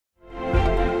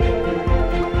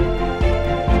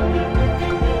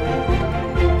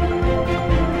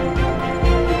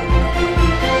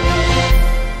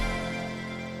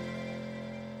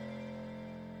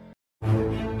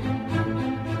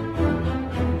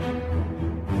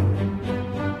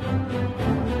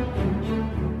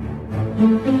We're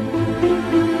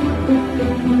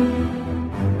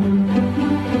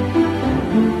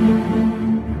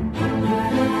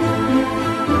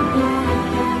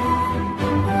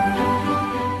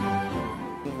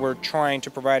trying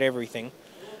to provide everything: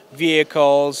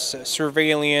 vehicles,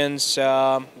 surveillance,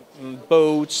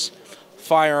 boats,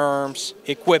 firearms,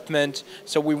 equipment.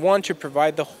 So we want to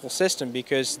provide the whole system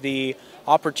because the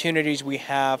opportunities we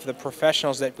have, the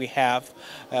professionals that we have,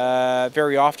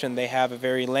 very often they have a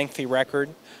very lengthy record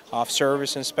of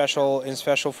service in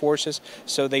special forces.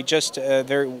 So they just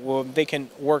they can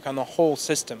work on the whole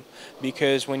system,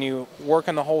 because when you work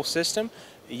on the whole system,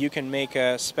 you can make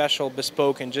a special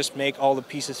bespoke and just make all the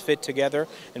pieces fit together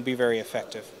and be very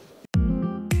effective.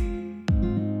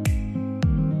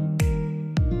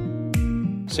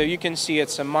 So you can see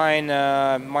it's a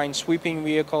mine sweeping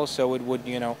vehicle, so it would,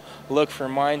 look for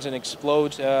mines and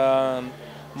explode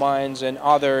mines and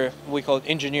other, we call it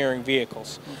engineering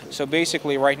vehicles. So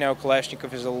basically right now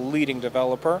Kalashnikov is a leading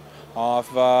developer of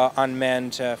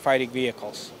unmanned fighting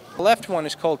vehicles. The left one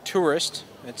is called Tourist.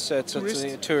 It's a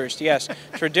tourist, yes.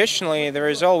 Traditionally, there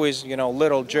is always,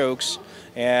 little jokes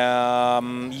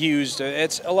used.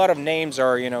 It's a lot of names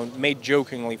are, made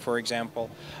jokingly. For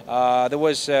example, there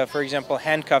was, for example,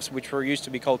 handcuffs, which were used to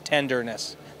be called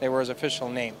Tenderness. They were his official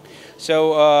name.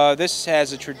 So this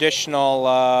has a traditional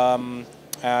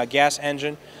gas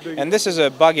engine, and this is a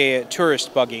buggy, a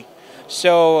tourist buggy.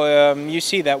 So you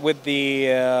see that with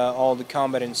the all the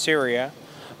combat in Syria.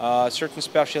 Certain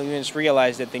special units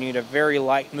realize that they need a very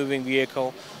light moving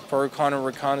vehicle for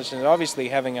reconnaissance. Obviously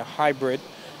having a hybrid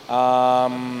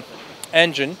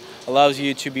engine allows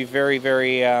you to be very,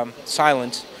 very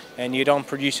silent, and you don't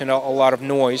produce a lot of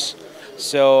noise.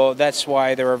 So that's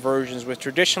why there are versions with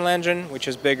traditional engine, which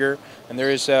is bigger, and there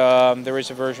is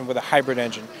a version with a hybrid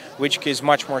engine, which is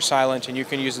much more silent, and you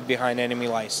can use it behind enemy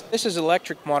lines. This is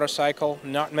electric motorcycle.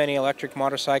 Not many electric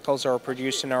motorcycles are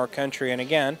produced in our country, and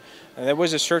again, there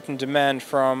was a certain demand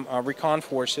from recon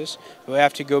forces who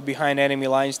have to go behind enemy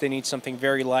lines. They need something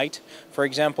very light. For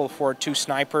example, for two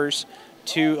snipers,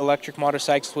 two electric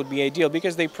motorcycles would be ideal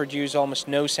because they produce almost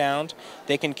no sound.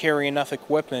 They can carry enough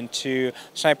equipment to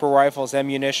sniper rifles,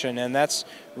 ammunition, and that's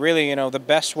really, the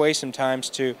best way sometimes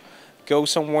to go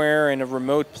somewhere in a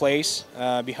remote place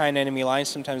behind enemy lines,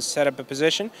 sometimes set up a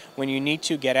position when you need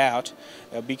to get out,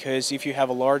 because if you have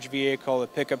a large vehicle, a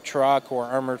pickup truck or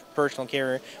armored personal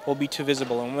carrier, it will be too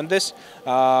visible. And when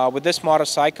with this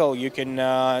motorcycle, you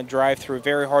can drive through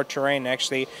very hard terrain,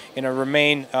 actually,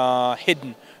 remain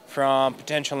hidden from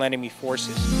potential enemy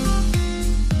forces.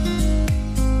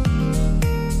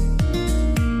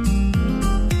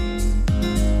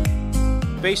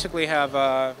 Basically you have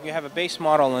a base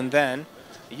model, and then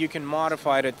you can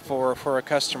modify it for a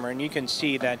customer, and you can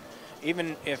see that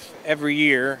even if every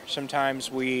year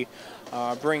sometimes we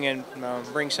bring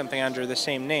something under the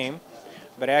same name,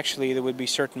 but actually there would be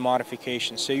certain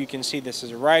modifications. So you can see this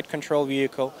is a riot control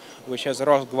vehicle, which has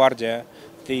Rosgvardia,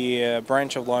 the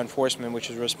branch of law enforcement which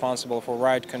is responsible for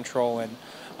riot control and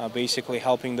basically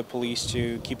helping the police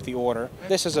to keep the order.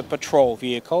 This is a patrol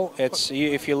vehicle.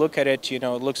 If you look at it, it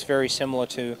looks very similar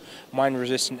to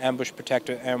mine-resistant ambush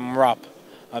protector MRAP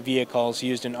vehicles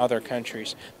used in other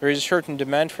countries. There is a certain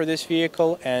demand for this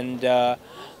vehicle, and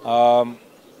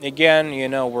again,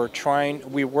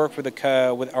 we work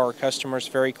with our customers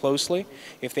very closely.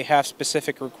 If they have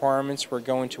specific requirements, we're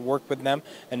going to work with them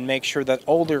and make sure that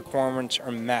all the requirements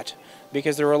are met.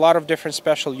 Because there are a lot of different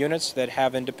special units that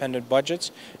have independent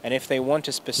budgets, and if they want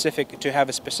to have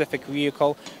a specific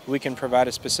vehicle, we can provide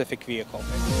a specific vehicle.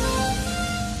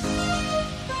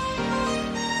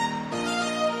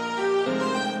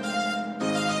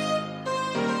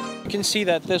 You can see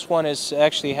that this one is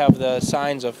actually have the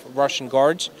signs of Russian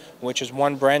Guards, which is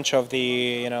one branch of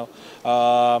the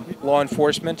law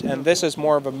enforcement, and this is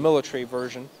more of a military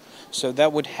version. So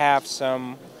that would have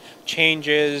some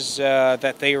changes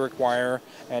that they require,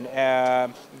 and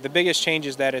the biggest change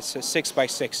is that it's a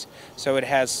 6x6, so it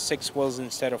has 6 wheels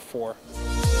instead of 4.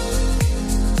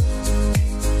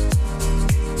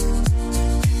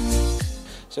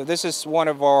 So this is one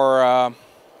of our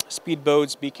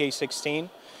speedboats, BK-16.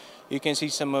 You can see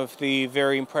some of the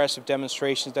very impressive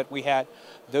demonstrations that we had.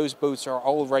 Those boats are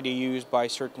already used by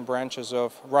certain branches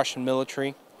of Russian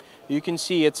military. You can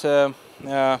see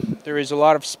there is a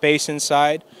lot of space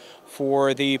inside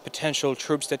for the potential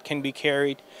troops that can be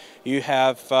carried. You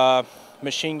have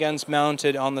machine guns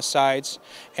mounted on the sides,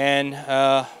 and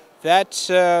that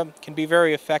can be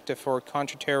very effective for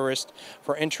counter-terrorist,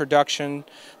 for introduction,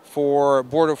 for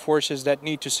border forces that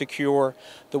need to secure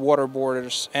the water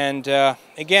borders. And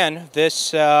again,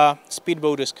 this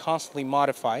speedboat is constantly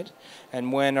modified,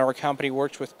 and when our company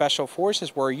works with special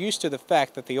forces, we're used to the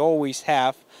fact that they always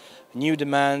have new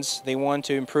demands. They want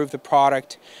to improve the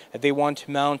product, they want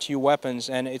to mount new weapons,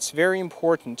 and it's very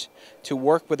important to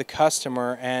work with the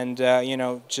customer and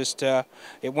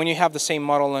when you have the same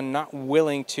model and not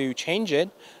willing to change it,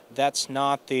 that's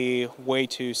not the way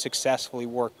to successfully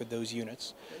work with those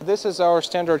units. This is our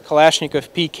standard Kalashnikov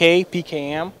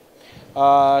PKM,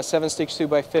 7.62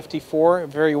 by 54,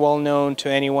 very well known to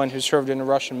anyone who served in the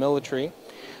Russian military.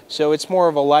 So it's more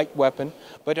of a light weapon,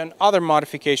 but on other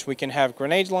modifications we can have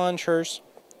grenade launchers,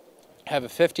 have a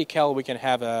 50 cal, we can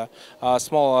have a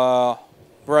small,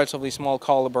 relatively small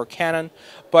caliber cannon.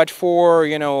 But for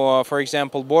for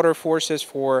example, border forces,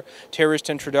 for terrorist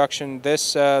introduction,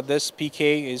 this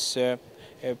PK is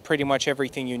pretty much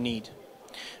everything you need.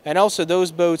 And also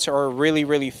those boats are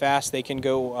really fast. They can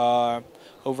go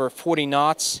over 40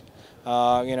 knots.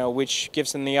 Which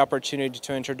gives them the opportunity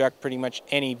to introduce pretty much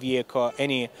any vehicle,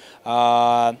 any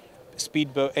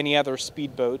speedboat, any other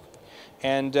speedboat,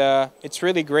 and it's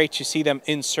really great to see them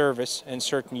in service in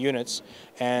certain units,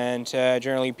 and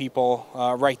generally people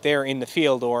right there in the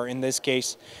field, or in this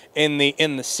case in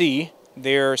the sea,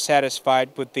 they're satisfied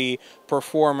with the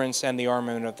performance and the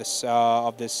armament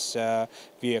of this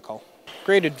vehicle.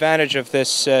 Great advantage of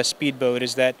this speedboat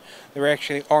is that they're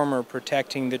actually armor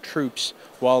protecting the troops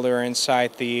while they're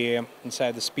inside the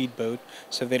speedboat,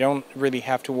 so they don't really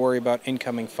have to worry about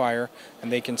incoming fire,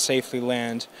 and they can safely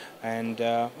land. And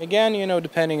again,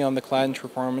 depending on the client's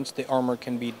requirements, the armor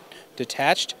can be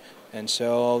detached, and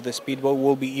so the speedboat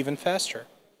will be even faster.